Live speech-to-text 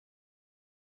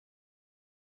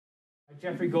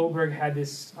Jeffrey Goldberg had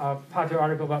this popular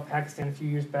article about Pakistan a few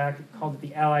years back, called it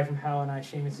the ally from hell, and I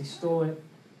shamelessly stole it.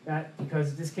 That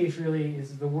because this case really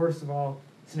is the worst of all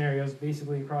scenarios,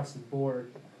 basically across the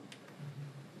board.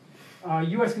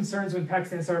 U.S. concerns when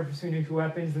Pakistan started pursuing nuclear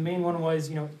weapons. The main one was,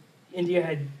 India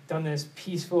had done this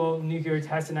peaceful nuclear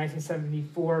test in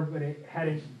 1974, but it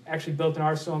hadn't actually built an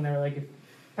arsenal, and they were like, if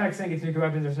Pakistan gets nuclear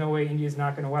weapons, there's no way India's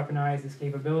not going to weaponize this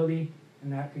capability,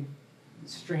 and that could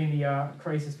strain the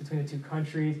crisis between the two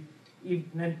countries. And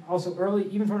then also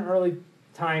even from an early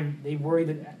time, they worried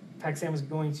that Pakistan was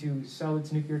going to sell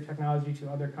its nuclear technology to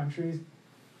other countries,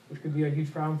 which could be a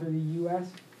huge problem for the U.S.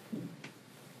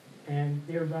 And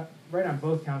they were right on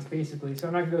both counts, basically. So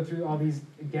I'm not going to go through all these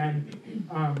again.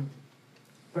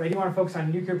 But I do want to focus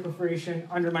on nuclear proliferation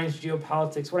undermines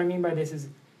geopolitics. What I mean by this is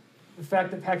the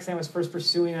fact that Pakistan was first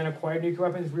pursuing and acquired nuclear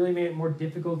weapons really made it more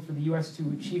difficult for the U.S. to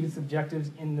achieve its objectives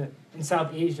in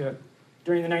South Asia.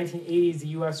 During the 1980s, the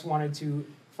U.S. wanted to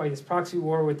fight this proxy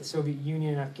war with the Soviet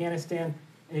Union and Afghanistan,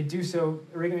 and to do so,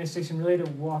 the Reagan administration really had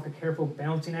to walk a careful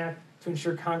balancing act to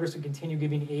ensure Congress would continue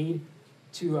giving aid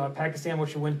to Pakistan,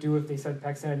 which it wouldn't do if they said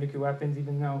Pakistan had nuclear weapons,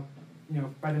 even though,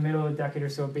 by the middle of the decade or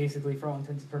so, basically, for all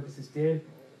intents and purposes, did.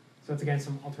 So it's, again,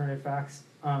 some alternative facts.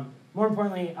 More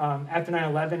importantly, after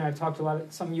 9/11, I've talked to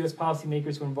some U.S.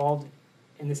 policymakers who were involved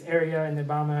in this area in the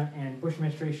Obama and Bush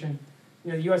administration.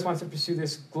 The U.S. wants to pursue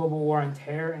this global war on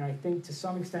terror, and I think to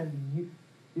some extent,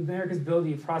 America's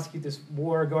ability to prosecute this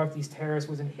war, go after these terrorists,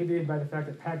 was inhibited by the fact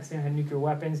that Pakistan had nuclear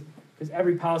weapons, because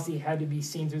every policy had to be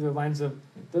seen through the lens of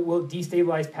that will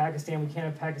destabilize Pakistan. We can't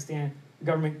have Pakistan, the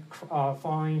government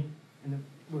falling, and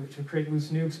to create loose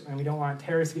nukes, and we don't want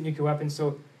terrorists to get nuclear weapons.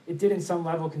 So it did, in some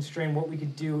level, constrain what we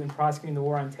could do in prosecuting the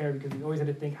war on terror, because we always had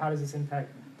to think, how does this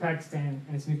impact Pakistan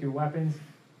and its nuclear weapons?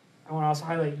 I want to also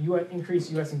highlight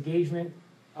increased U.S. engagement.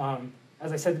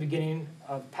 As I said at the beginning,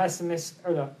 the optimists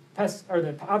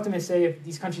say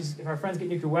if our friends get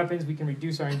nuclear weapons, we can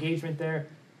reduce our engagement there.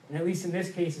 And at least in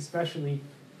this case, especially,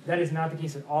 that is not the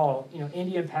case at all.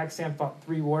 India and Pakistan fought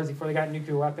 3 wars before they got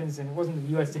nuclear weapons, and it wasn't that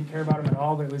the U.S. didn't care about them at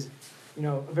all, but it was,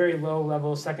 a very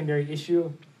low-level secondary issue,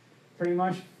 pretty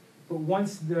much. But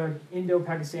once the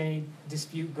Indo-Pakistani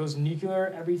dispute goes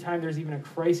nuclear, every time there's even a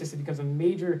crisis, it becomes a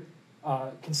major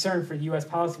concern for U.S.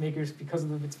 policymakers because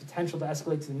of its potential to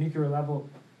escalate to the nuclear level.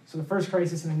 So the first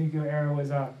crisis in the nuclear era was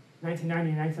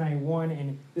 1990 and 1991,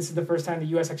 and this is the first time the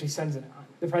U.S. actually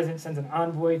the president sends an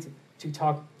envoy to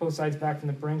talk both sides back from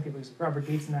the brink. It was Robert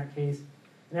Gates in that case.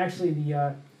 And actually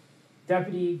the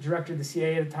deputy director of the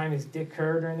CIA at the time is Dick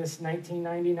Kerr during this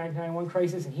 1990-1991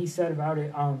 crisis, and he said about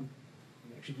it,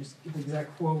 actually just give the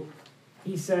exact quote.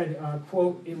 He said,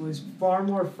 quote, "It was far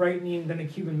more frightening than the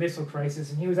Cuban Missile Crisis,"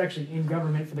 and he was actually in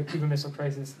government for the Cuban Missile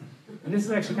Crisis. And this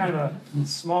is actually kind of a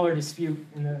smaller dispute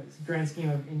in the grand scheme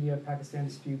of India-Pakistan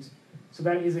disputes. So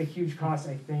that is a huge cost,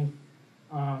 I think.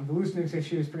 The loose nukes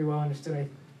issue is pretty well understood, I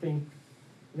think.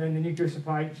 And then the nuclear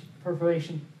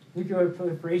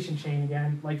proliferation chain,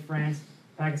 again, like France,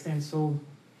 Pakistan sold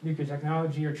nuclear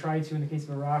technology, or tried to in the case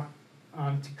of Iraq,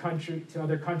 to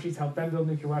other countries, help them build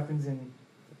nuclear weapons. And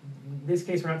in this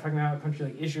case, we're not talking about a country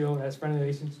like Israel that has friendly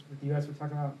relations with the U.S. We're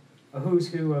talking about a who's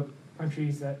who of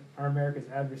countries that are America's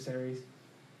adversaries. I'm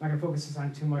not going to focus this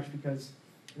on too much because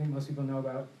I think most people know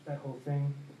about that whole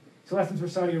thing. So lessons for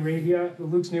Saudi Arabia. The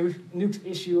nukes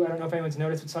issue, I don't know if anyone's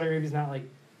noticed, but Saudi Arabia is not like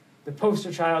the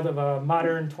poster child of a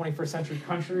modern 21st century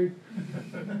country.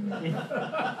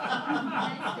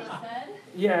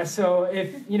 Yeah, so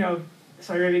if,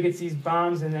 Saudi Arabia gets these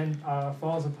bombs and then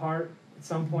falls apart at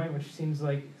some point, which seems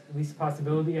like at least a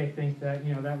possibility, I think that,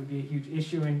 that would be a huge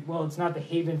issue. And, well, it's not the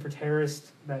haven for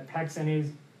terrorists that Pakistan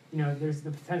is. There's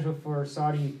the potential for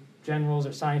Saudi generals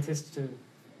or scientists to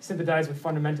sympathize with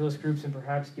fundamentalist groups and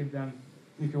perhaps give them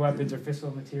nuclear weapons or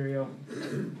fissile material.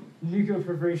 Nuclear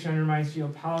proliferation undermines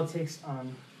geopolitics.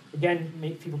 Again,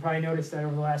 people probably noticed that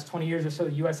over the last 20 years or so,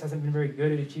 the U.S. hasn't been very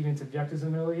good at achieving its objectives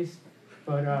in the Middle East.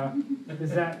 But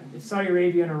if Saudi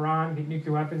Arabia and Iran get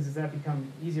nuclear weapons, does that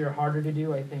become easier or harder to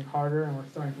do? I think harder, and we're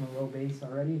starting from a low base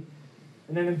already.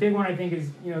 And then the big one, I think,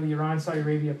 is the Iran-Saudi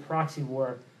Arabia proxy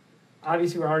war.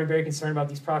 Obviously, we're already very concerned about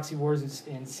these proxy wars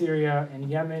in Syria and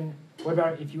Yemen. What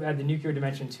about if you add the nuclear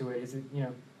dimension to it? Is it,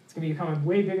 it's going to become a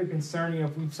way bigger concern.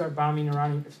 If we start bombing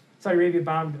Saudi Arabia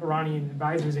bombed Iranian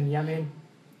advisors in Yemen,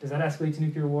 does that escalate to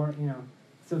nuclear war?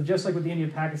 So just like with the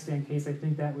India-Pakistan case, I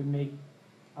think that would make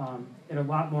it a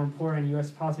lot more important. U.S.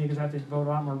 policymakers have to devote a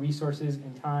lot more resources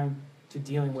and time to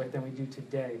dealing with than we do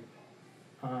today.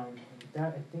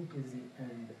 That, I think, is the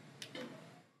end.